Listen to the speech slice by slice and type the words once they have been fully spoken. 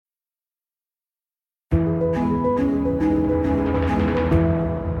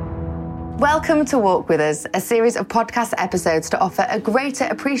Welcome to Walk With Us, a series of podcast episodes to offer a greater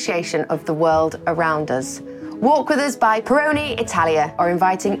appreciation of the world around us. Walk With Us by Peroni Italia are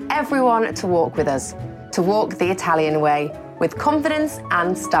inviting everyone to walk with us, to walk the Italian way, with confidence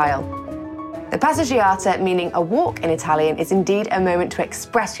and style. The passeggiata, meaning a walk in Italian, is indeed a moment to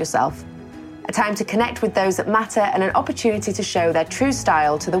express yourself, a time to connect with those that matter and an opportunity to show their true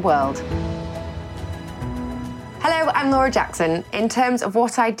style to the world. Hello, I'm Laura Jackson. In terms of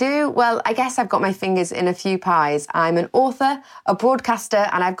what I do, well, I guess I've got my fingers in a few pies. I'm an author, a broadcaster,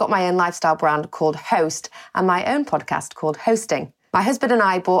 and I've got my own lifestyle brand called Host and my own podcast called Hosting. My husband and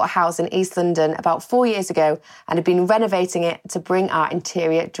I bought a house in East London about 4 years ago and have been renovating it to bring our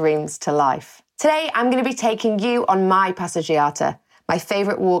interior dreams to life. Today, I'm going to be taking you on my passeggiata, my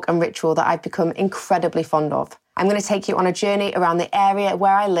favourite walk and ritual that I've become incredibly fond of. I'm going to take you on a journey around the area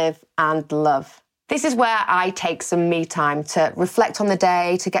where I live and love. This is where I take some me time to reflect on the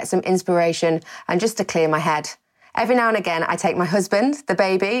day, to get some inspiration, and just to clear my head. Every now and again, I take my husband, the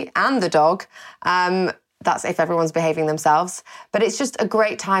baby, and the dog. That's if everyone's behaving themselves. But it's just a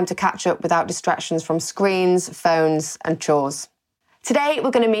great time to catch up without distractions from screens, phones, and chores. Today,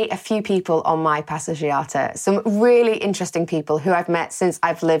 we're going to meet a few people on my passeggiata, some really interesting people who I've met since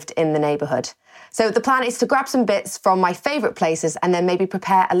I've lived in the neighbourhood. So the plan is to grab some bits from my favourite places and then maybe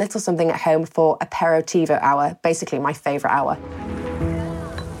prepare a little something at home for aperitivo hour, basically my favourite hour.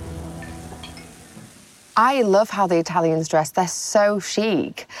 I love how the Italians dress. They're so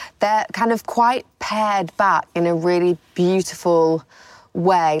chic. They're kind of quite pared back in a really beautiful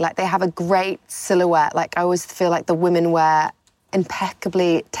way. Like they have a great silhouette. Like I always feel like the women wear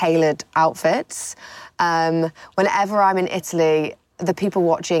impeccably tailored outfits. Whenever I'm in Italy, the people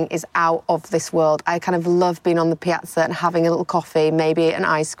watching is out of this world. I kind of love being on the piazza and having a little coffee, maybe an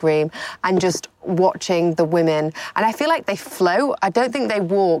ice cream, and just watching the women. And I feel like they float. I don't think they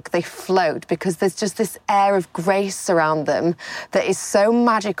walk, they float, because there's just this air of grace around them that is so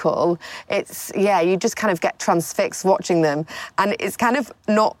magical. You just kind of get transfixed watching them. And it's kind of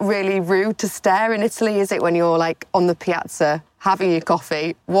not really rude to stare in Italy, is it, when you're like on the piazza having your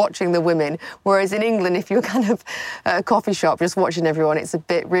coffee, watching the women. Whereas in England, if you're kind of at a coffee shop just watching everyone, it's a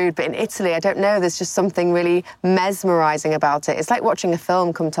bit rude. But in Italy, I don't know, there's just something really mesmerising about it. It's like watching a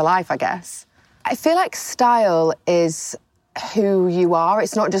film come to life, I guess. I feel like style is who you are.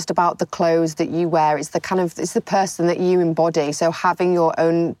 It's not just about the clothes that you wear. It's the person that you embody. So having your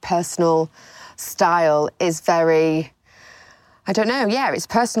own personal style is very, I don't know, it's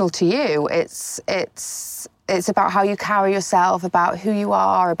personal to you. It's about how you carry yourself, about who you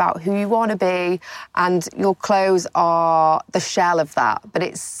are, about who you want to be, and your clothes are the shell of that.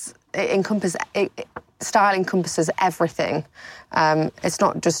 But style encompasses everything. It's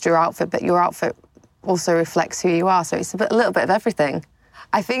not just your outfit, but your outfit also reflects who you are. So it's a little bit of everything.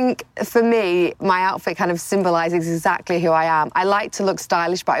 I think for me, my outfit kind of symbolises exactly who I am. I like to look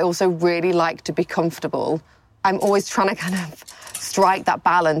stylish, but I also really like to be comfortable. I'm always trying to kind of strike that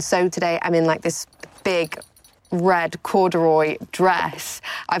balance. So today I'm in like this big red corduroy dress.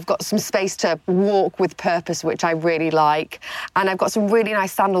 I've got some space to walk with purpose, which I really like. And I've got some really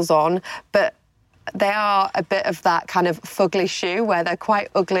nice sandals on, but they are a bit of that kind of fugly shoe where they're quite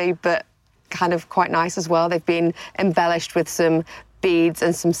ugly, but kind of quite nice as well. They've been embellished with some beads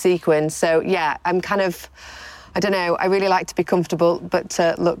and some sequins. So yeah, I'm kind of, I don't know, I really like to be comfortable, but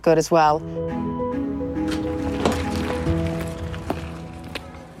to look good as well.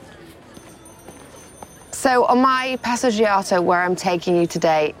 So on my passeggiata, where I'm taking you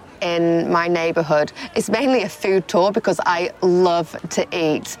today in my neighbourhood, it's mainly a food tour because I love to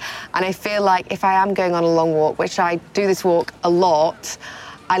eat. And I feel like if I am going on a long walk, which I do this walk a lot,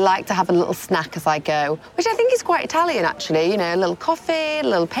 I like to have a little snack as I go, which I think is quite Italian, actually. You know, a little coffee, a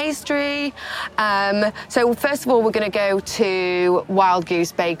little pastry. So first of all, we're going to go to Wild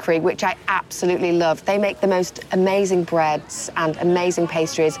Goose Bakery, which I absolutely love. They make the most amazing breads and amazing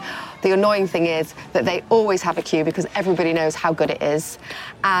pastries. The annoying thing is that they always have a queue because everybody knows how good it is.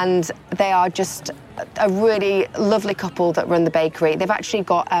 And they are just a really lovely couple that run the bakery. They've actually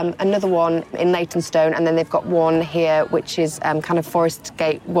got another one in Leytonstone, and then they've got one here, which is kind of Forest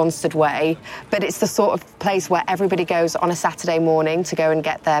Gate, Wanstead Way. But it's the sort of place where everybody goes on a Saturday morning to go and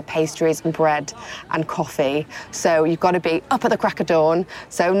get their pastries and bread and coffee. So you've got to be up at the crack of dawn.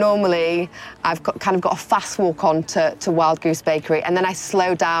 So normally I've got a fast walk on to Wild Goose Bakery, and then I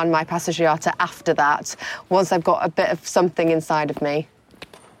slow down my passeggiata after that, once I've got a bit of something inside of me.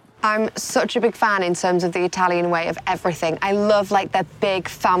 I'm such a big fan in terms of the Italian way of everything. I love like their big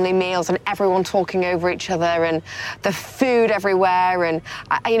family meals and everyone talking over each other and the food everywhere. And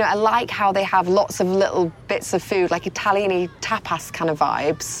I like how they have lots of little bits of food, like Italian-y tapas kind of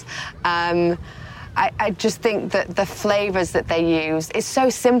vibes. I just think that the flavors that they use is so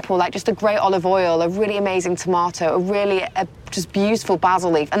simple, like just a great olive oil, a really amazing tomato, a just beautiful basil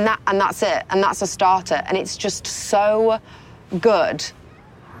leaf, and that's it, and that's a starter, and it's just so good.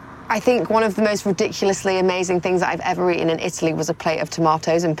 I think one of the most ridiculously amazing things that I've ever eaten in Italy was a plate of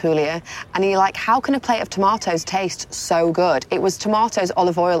tomatoes in Puglia. And you're like, how can a plate of tomatoes taste so good? It was tomatoes,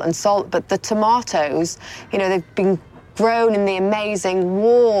 olive oil and salt, but the tomatoes, they've been grown in the amazing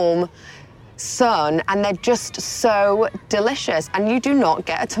warm sun and they're just so delicious, and you do not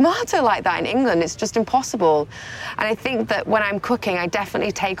get a tomato like that in England. It's just impossible. And I think that when I'm cooking, I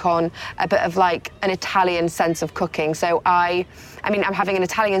definitely take on a bit of like an Italian sense of cooking. So I'm having an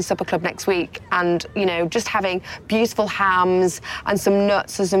Italian supper club next week, and just having beautiful hams and some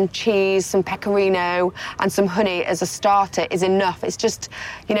nuts and some cheese, some pecorino and some honey as a starter is enough. It's just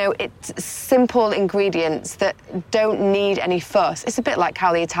it's simple ingredients that don't need any fuss. It's a bit like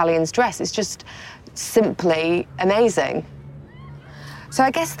how the Italians dress. It's just simply amazing. So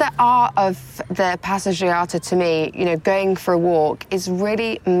I guess the art of the passeggiata to me, going for a walk, is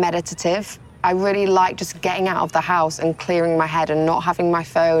really meditative. I really like just getting out of the house and clearing my head and not having my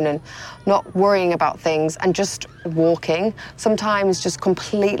phone and not worrying about things and just walking, sometimes just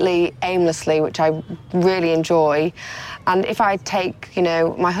completely aimlessly, which I really enjoy. And if I take,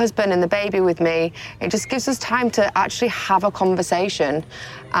 my husband and the baby with me, it just gives us time to actually have a conversation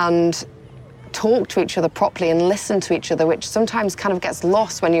and talk to each other properly and listen to each other, which sometimes kind of gets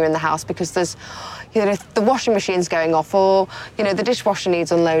lost when you're in the house because there's, the washing machine's going off, or, the dishwasher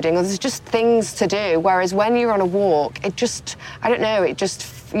needs unloading, or there's just things to do. Whereas when you're on a walk, you just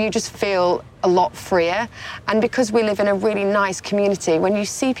feel a lot freer. And because we live in a really nice community, when you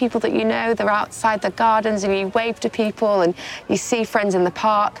see people that they're outside the gardens and you wave to people and you see friends in the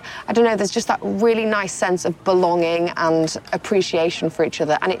park, there's just that really nice sense of belonging and appreciation for each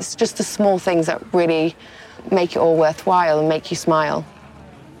other. And it's just the small things that really make it all worthwhile and make you smile.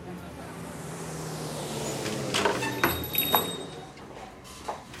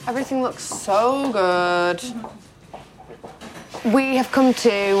 Everything looks so good. We've come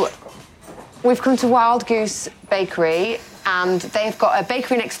to Wild Goose Bakery, and they've got a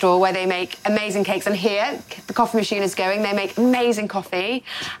bakery next door where they make amazing cakes. And here, the coffee machine is going. They make amazing coffee,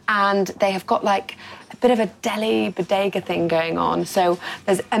 and they have got like a bit of a deli bodega thing going on. So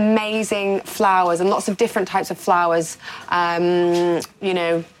there's amazing flowers and lots of different types of flowers.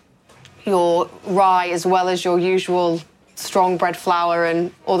 Your rye as well as your usual strong bread flour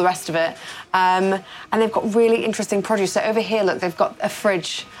and all the rest of it. And they've got really interesting produce. So over here, look, they've got a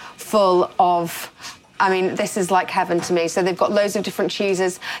fridge full of, this is like heaven to me. So they've got loads of different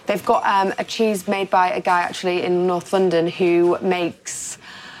cheeses. They've got a cheese made by a guy actually in North London who makes,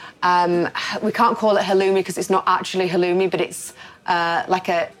 we can't call it halloumi because it's not actually halloumi, but it's like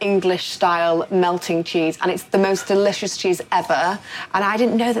a English-style melting cheese, and it's the most delicious cheese ever. And I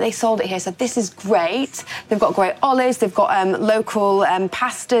didn't know that they sold it here, so this is great. They've got great olives, they've got local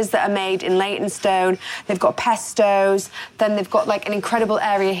pastas that are made in Leytonstone, they've got pestos, then they've got like an incredible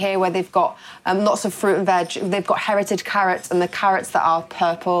area here where they've got lots of fruit and veg. They've got heritage carrots, and the carrots that are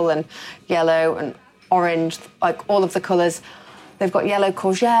purple and yellow and orange, like all of the colours. They've got yellow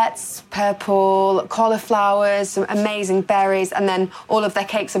courgettes, purple cauliflowers, some amazing berries, and then all of their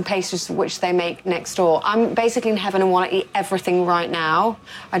cakes and pastries, which they make next door. I'm basically in heaven and want to eat everything right now.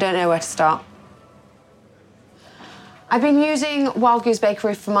 I don't know where to start. I've been using Wild Goose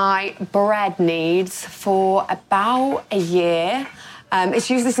Bakery for my bread needs for about a year.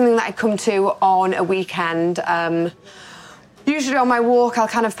 It's usually something that I come to on a weekend. Usually on my walk, I'll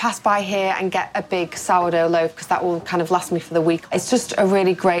kind of pass by here and get a big sourdough loaf because that will kind of last me for the week. It's just a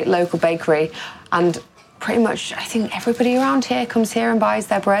really great local bakery, and pretty much I think everybody around here comes here and buys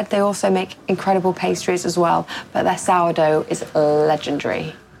their bread. They also make incredible pastries as well, but their sourdough is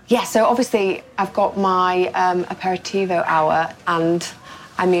legendary. Yeah, so obviously I've got my aperitivo hour, and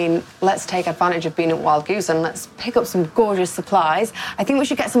let's take advantage of being at Wild Goose and let's pick up some gorgeous supplies. I think we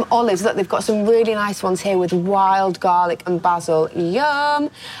should get some olives. Look, they've got some really nice ones here with wild garlic and basil.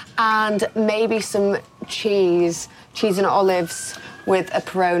 Yum! And maybe some cheese and olives with a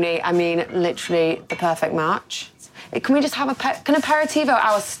pepperoni. Literally the perfect match. Can we just have can aperitivo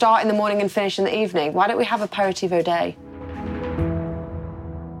hour start in the morning and finish in the evening? Why don't we have aperitivo day?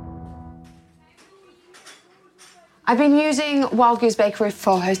 I've been using Wild Goose Bakery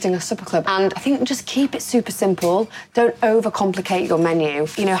for hosting a supper club, and I think just keep it super simple. Don't overcomplicate your menu.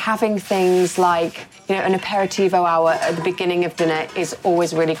 You know, having things like, you know, an aperitivo hour at the beginning of dinner is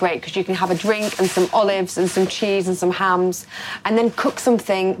always really great because you can have a drink and some olives and some cheese and some hams, and then cook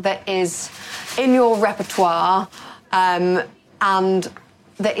something that is in your repertoire and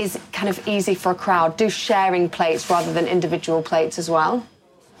that is kind of easy for a crowd. Do sharing plates rather than individual plates as well.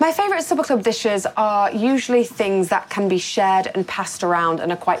 My favourite supper club dishes are usually things that can be shared and passed around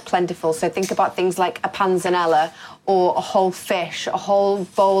and are quite plentiful. So think about things like a panzanella or a whole fish, a whole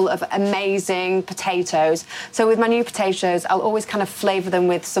bowl of amazing potatoes. So with my new potatoes, I'll always kind of flavour them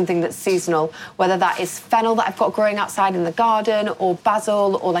with something that's seasonal, whether that is fennel that I've got growing outside in the garden, or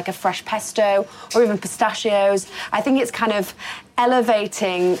basil, or like a fresh pesto, or even pistachios. I think it's kind of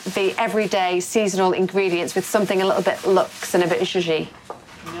elevating the everyday seasonal ingredients with something a little bit luxe and a bit zhuzhy.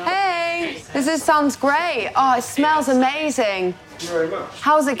 Hey, this sounds great. Oh, it smells amazing. Thank you very much.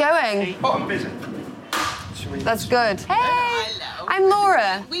 How's it going? Oh, I'm busy. That's good. Hey, hello. I'm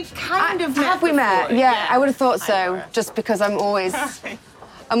Laura. We've kind of met. Have we met? before. Yeah, I would have thought so, just because I'm always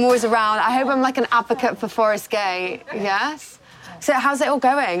around. I hope I'm like an advocate for Forest Gate. Yes. So how's it all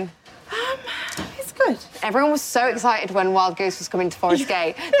going? It's good. Everyone was so excited when Wild Goose was coming to Forest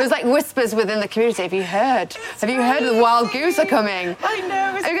Gate. There was like whispers within the community. Have you heard? Have you heard that the Wild Goose are coming? I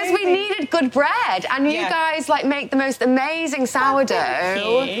know. It's Because we crazy. needed good bread, and you Yeah. guys like make the most amazing sourdough.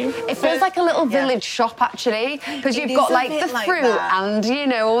 Thank you. It feels like a little village shop actually, because It you've is got a like bit the like fruit that. and you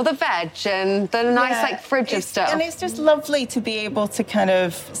know all the veg and the nice Yeah, like fridge of it's- stuff. And it's just lovely to be able to kind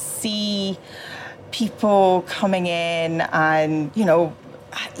of see people coming in, and you know,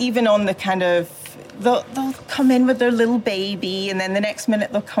 even on the kind of they'll come in with their little baby, and then the next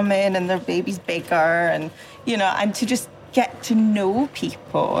minute they'll come in and their baby's bigger, and you know, and to just get to know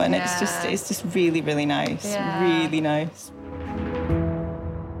people, and it's just really, really nice. Yeah. Really nice.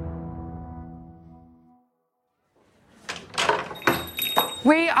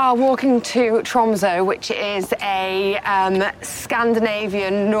 We are walking to Tromsø, which is a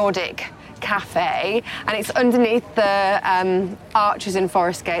Scandinavian Nordic cafe, and it's underneath the arches in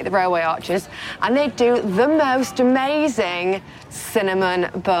Forest Gate, the railway arches, and they do the most amazing cinnamon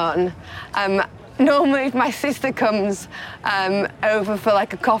bun. Normally, if my sister comes over for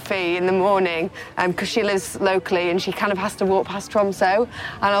like a coffee in the morning, because she lives locally and she kind of has to walk past Tromsø, and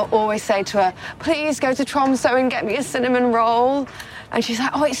I'll always say to her, please go to Tromsø and get me a cinnamon roll. And she's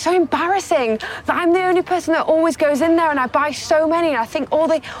like, oh, it's so embarrassing that I'm the only person that always goes in there and I buy so many. And I think all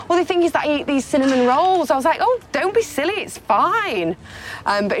they think is that I eat these cinnamon rolls. I was like, oh, don't be silly, it's fine.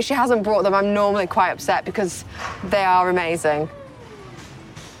 But if she hasn't brought them, I'm normally quite upset because they are amazing.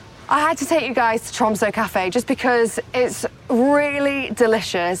 I had to take you guys to Tromsø Cafe just because it's really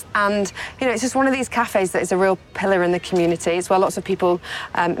delicious, and you know, it's just one of these cafes that is a real pillar in the community. It's where lots of people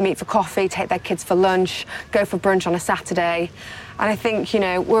meet for coffee, take their kids for lunch, go for brunch on a Saturday. And I think, you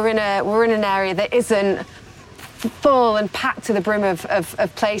know, we're in an area that isn't full and packed to the brim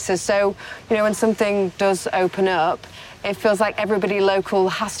of places. So, you know, when something does open up, it feels like everybody local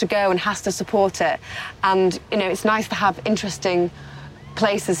has to go and has to support it. And, you know, it's nice to have interesting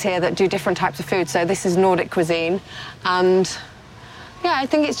places here that do different types of food. So this is Nordic cuisine, and yeah, I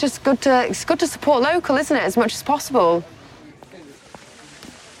think it's just good to support local, isn't it, as much as possible.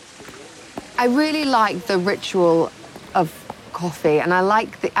 I really like the ritual of coffee, and I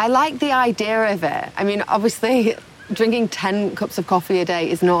like the idea of it. I mean, obviously, drinking 10 cups of coffee a day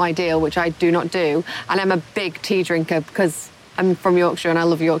is not ideal, which I do not do, and I'm a big tea drinker because I'm from Yorkshire and I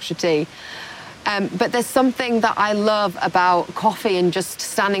love Yorkshire tea. But there's something that I love about coffee and just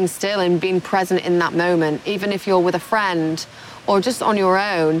standing still and being present in that moment, even if you're with a friend or just on your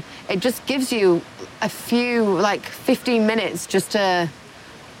own. It just gives you a few, like 15 minutes just to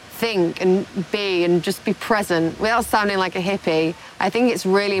think and be and just be present without sounding like a hippie. I think it's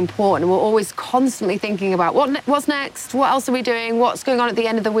really important. We're always constantly thinking about what's next, what else are we doing, what's going on at the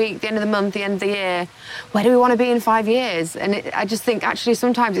end of the week, the end of the month, the end of the year, where do we want to be in 5 years? And I just think actually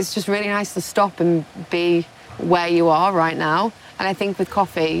sometimes it's just really nice to stop and be where you are right now. And I think with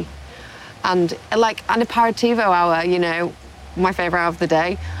coffee and like an aperitivo hour, you know, my favourite hour of the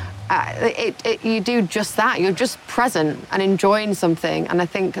day, you do just that. You're just present and enjoying something. And I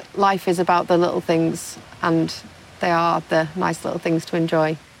think life is about the little things, and they are the nice little things to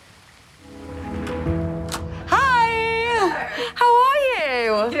enjoy. Hi! How are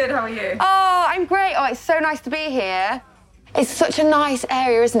you? Good, how are you? Oh, I'm great. Oh, it's so nice to be here. It's such a nice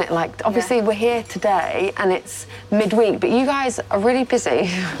area, isn't it? Like, obviously, we're here today and it's midweek, but you guys are really busy.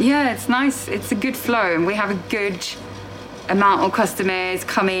 Yeah, it's nice. It's a good flow, and we have a good amount of customers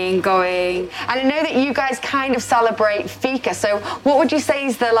coming, going. And I know that you guys kind of celebrate fika. So what would you say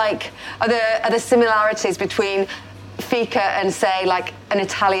is are the similarities between fika and, say, like an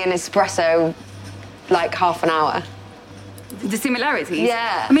Italian espresso, like half an hour? The similarities?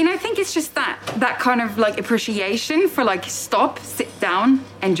 Yeah. I mean, I think it's just that kind of like appreciation for like stop, sit down,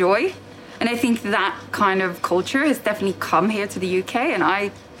 enjoy. And I think that kind of culture has definitely come here to the UK. And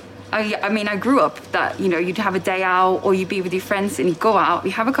I mean, I grew up that, you know, you'd have a day out or you'd be with your friends and you'd go out,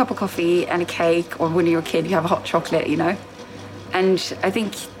 you have a cup of coffee and a cake, or when you're a kid, you have a hot chocolate, you know. And I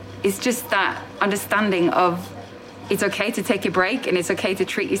think it's just that understanding of it's okay to take a break and it's okay to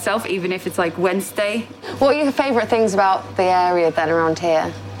treat yourself, even if it's like Wednesday. What are your favourite things about the area then around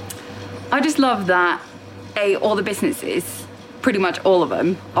here? I just love that, all the businesses, pretty much all of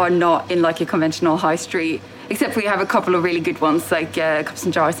them, are not in like a conventional high street, except for you have a couple of really good ones, like Cups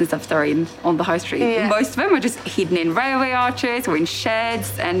and Jars and stuff that are on the high street. Yeah. Most of them are just hidden in railway arches or in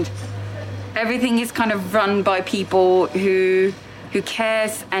sheds, and everything is kind of run by people who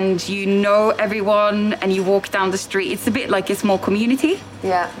cares, and you know everyone, and you walk down the street. It's a bit like a small community.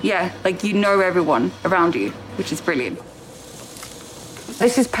 Yeah. Yeah, like you know everyone around you, which is brilliant.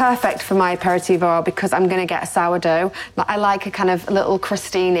 This is perfect for my aperitivo because I'm going to get a sourdough. I like a kind of little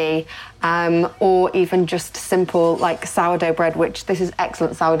crostini, or even just simple like sourdough bread, which this is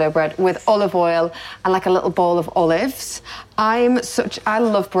excellent sourdough bread with olive oil and like a little bowl of olives. I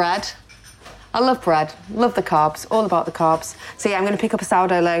love bread. I love bread, love the carbs, all about the carbs. So yeah, I'm going to pick up a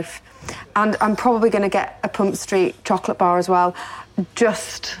sourdough loaf, and I'm probably going to get a Pump Street chocolate bar as well,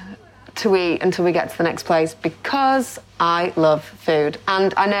 just to eat until we get to the next place, because I love food.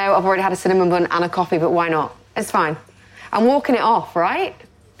 And I know I've already had a cinnamon bun and a coffee, but why not? It's fine. I'm walking it off, right?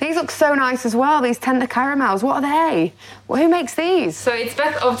 These look so nice as well, these tender caramels. What are they? Well, who makes these? So it's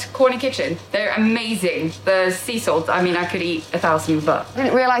Beth of Corner Kitchen. They're amazing. The sea salt, I mean, I could eat 1,000, but... I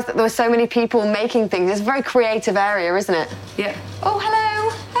didn't realise that there were so many people making things. It's a very creative area, isn't it? Yeah. Oh,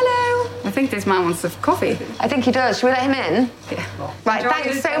 hello. Hello. I think this man wants some coffee. I think he does. Should we let him in? Yeah. Right, Enjoy thanks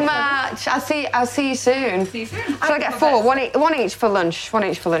this so much. I'll see you soon. See you soon. Shall I get four? One each for lunch. One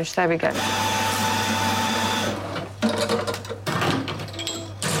each for lunch. There we go.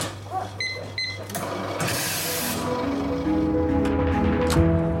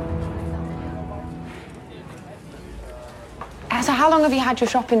 So how long have you had your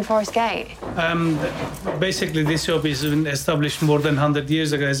shop in Forest Gate? Basically, this shop is established more than 100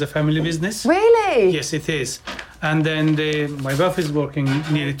 years ago as a family business. Really? Yes, it is. And then my wife is working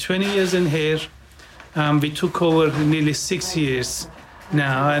nearly 20 years in here. We took over nearly 6 years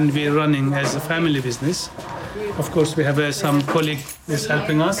now, and we're running as a family business. Of course, we have some colleague is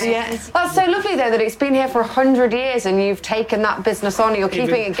helping us. Yeah. That's so lovely, though, that it's been here for 100 years and you've taken that business on and you're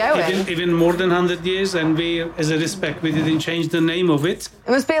keeping it going. Even more than 100 years, and we, as a respect, we didn't change the name of it.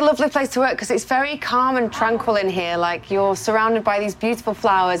 It must be a lovely place to work because it's very calm and tranquil in here. Like, you're surrounded by these beautiful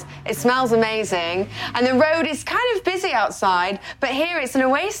flowers. It smells amazing. And the road is kind of busy outside, but here it's an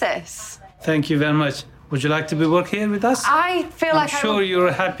oasis. Thank you very much. Would you like to work here with us? I feel like I'm sure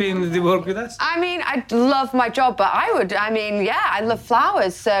you're happy in the work with us. I mean, I love my job, but I love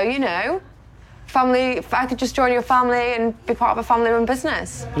flowers. So, you know, family, if I could just join your family and be part of a family-run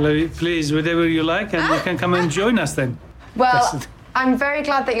business. Please, whatever you like, and you can come and join us then. Well, I'm very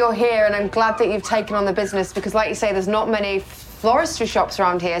glad that you're here, and I'm glad that you've taken on the business because, like you say, there's not many floristry shops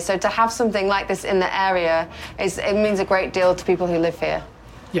around here. So to have something like this in the area, it means a great deal to people who live here.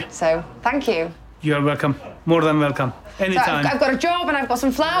 Yeah. So, thank you. You are welcome. More than welcome. Anytime. So I've got a job and I've got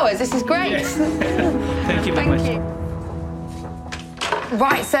some flowers. This is great. Yes. Thank you very much. Thank you.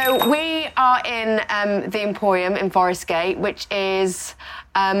 Right, so we are in the Emporium in Forest Gate, which is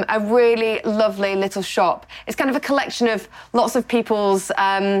a really lovely little shop. It's kind of a collection of lots of people's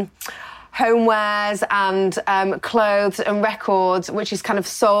homewares and clothes and records, which is kind of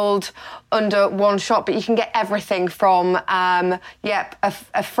sold under one shop, but you can get everything from, a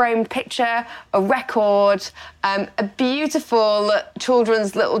framed picture, a record, a beautiful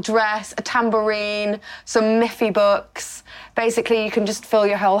children's little dress, a tambourine, some Miffy books. Basically, you can just fill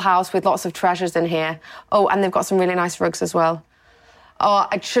your whole house with lots of treasures in here. Oh, and they've got some really nice rugs as well. Oh,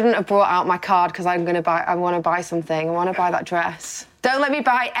 I shouldn't have brought out my card because I want to buy something. I want to buy that dress. Don't let me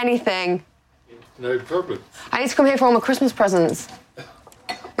buy anything. No problem. I need to come here for all my Christmas presents.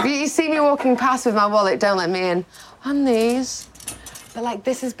 If you see me walking past with my wallet, don't let me in. And these. But, like,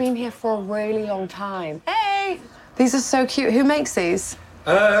 this has been here for a really long time. Hey! These are so cute. Who makes these?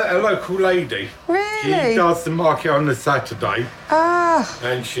 A local lady. Really? She does the market on a Saturday. Ah.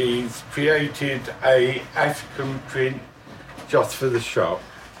 And she's created a African print just for the shop.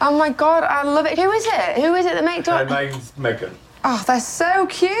 Oh my God, I love it. Who is it? Who is it that make Her name's Megan. Oh, they're so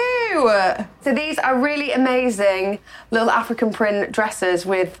cute. So these are really amazing little African print dresses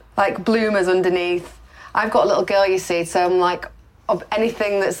with like bloomers underneath. I've got a little girl, you see, so I'm like, of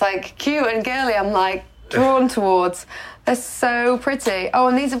anything that's like cute and girly, I'm like drawn towards. They're so pretty. Oh,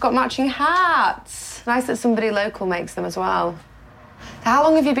 and these have got matching hats. Nice that somebody local makes them as well. How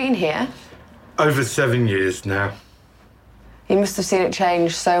long have you been here? Over 7 years now. You must have seen it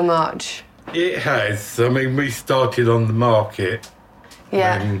change so much. It has. I mean, we started on the market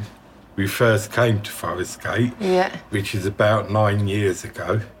when we first came to Forest Gate, which is about 9 years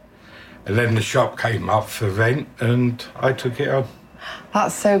ago. And then the shop came up for rent and I took it on.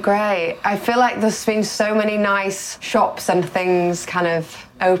 That's so great. I feel like there's been so many nice shops and things kind of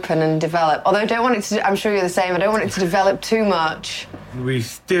open and develop. Although I don't want it to, I'm sure you're the same, I don't want it to develop too much. We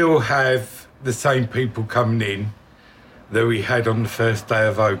still have the same people coming in that we had on the first day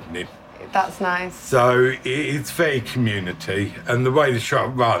of opening. That's nice. So it's very community, and the way the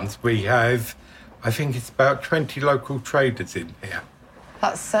shop runs, we have, I think it's about 20 local traders in here.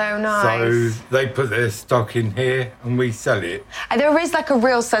 That's so nice. So they put their stock in here and we sell it. And there is like a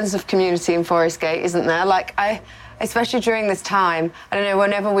real sense of community in Forest Gate, isn't there? Like especially during this time, I don't know,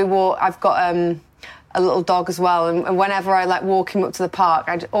 whenever we walk, I've got a little dog as well, and whenever I like walk him up to the park,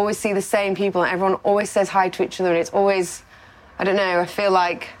 I always see the same people and everyone always says hi to each other, and it's always, I don't know, I feel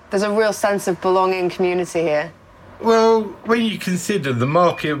like there's a real sense of belonging, community here. Well, when you consider the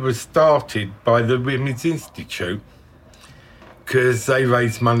market was started by the Women's Institute, because they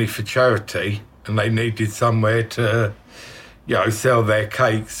raised money for charity and they needed somewhere to, you know, sell their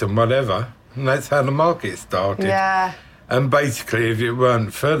cakes and whatever. And that's how the market started. Yeah. And basically, if it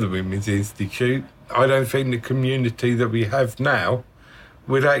weren't for the Women's Institute, I don't think the community that we have now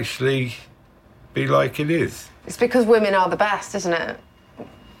would actually be like it is. It's because women are the best, isn't it?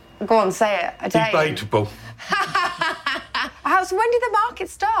 Go on, say it. Debatable. So when did the market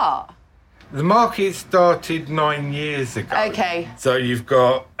start? The market started 9 years ago. Okay. So you've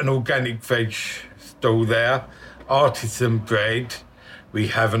got an organic veg stall there, artisan bread. We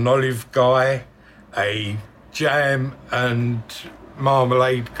have an olive guy, a jam and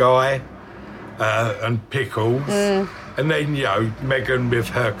marmalade guy, and pickles. And then, you know, Megan with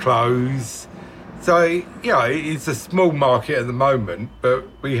her clothes. So, you know, it's a small market at the moment, but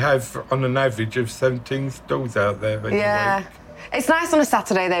we have on an average of 17 stalls out there every week. It's nice on a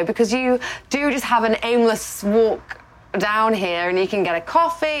Saturday, though, because you do just have an aimless walk down here and you can get a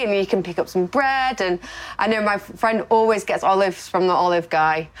coffee and you can pick up some bread. And I know my friend always gets olives from the olive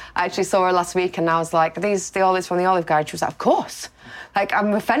guy. I actually saw her last week and I was like, are these the olives from the olive guy? And she was like, of course. Like,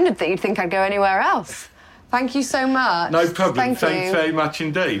 I'm offended that you'd think I'd go anywhere else. Thank you so much. No problem. Thanks very much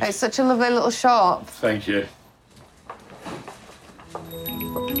indeed. It's such a lovely little shop. Thank you.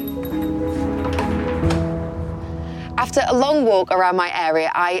 After a long walk around my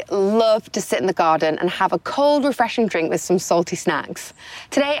area, I love to sit in the garden and have a cold, refreshing drink with some salty snacks.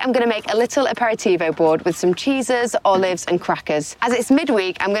 Today, I'm going to make a little aperitivo board with some cheeses, olives and crackers. As it's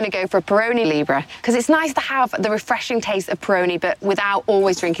midweek, I'm going to go for a Peroni Libre, because it's nice to have the refreshing taste of Peroni, but without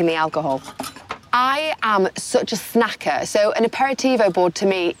always drinking the alcohol. I am such a snacker, so an aperitivo board to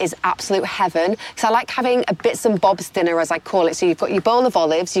me is absolute heaven, because I like having a bits and bobs dinner, as I call it. So you've got your bowl of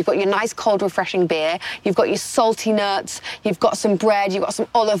olives, you've got your nice cold refreshing beer, you've got your salty nuts, you've got some bread, you've got some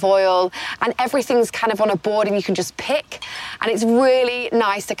olive oil, and everything's kind of on a board and you can just pick. And it's really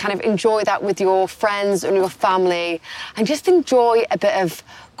nice to kind of enjoy that with your friends and your family and just enjoy a bit of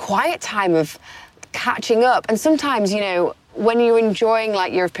quiet time of catching up. And sometimes, you know, when you're enjoying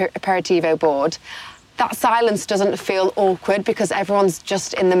like your aperitivo board, that silence doesn't feel awkward because everyone's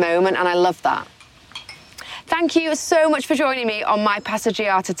just in the moment, and I love that. Thank you so much for joining me on my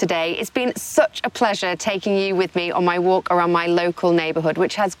Passeggiata today. It's been such a pleasure taking you with me on my walk around my local neighbourhood,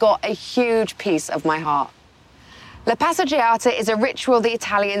 which has got a huge piece of my heart. La Passeggiata is a ritual the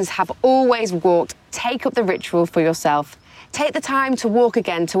Italians have always walked. Take up the ritual for yourself. Take the time to walk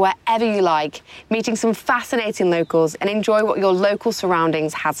again to wherever you like, meeting some fascinating locals and enjoy what your local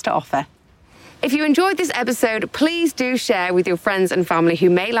surroundings has to offer. If you enjoyed this episode, please do share with your friends and family who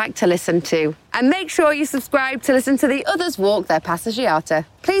may like to listen too. And make sure you subscribe to listen to the others walk their Passeggiata.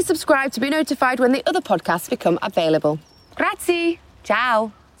 Please subscribe to be notified when the other podcasts become available. Grazie.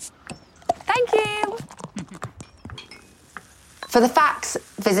 Ciao. Thank you. For the facts,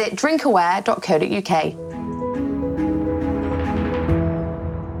 visit drinkaware.co.uk.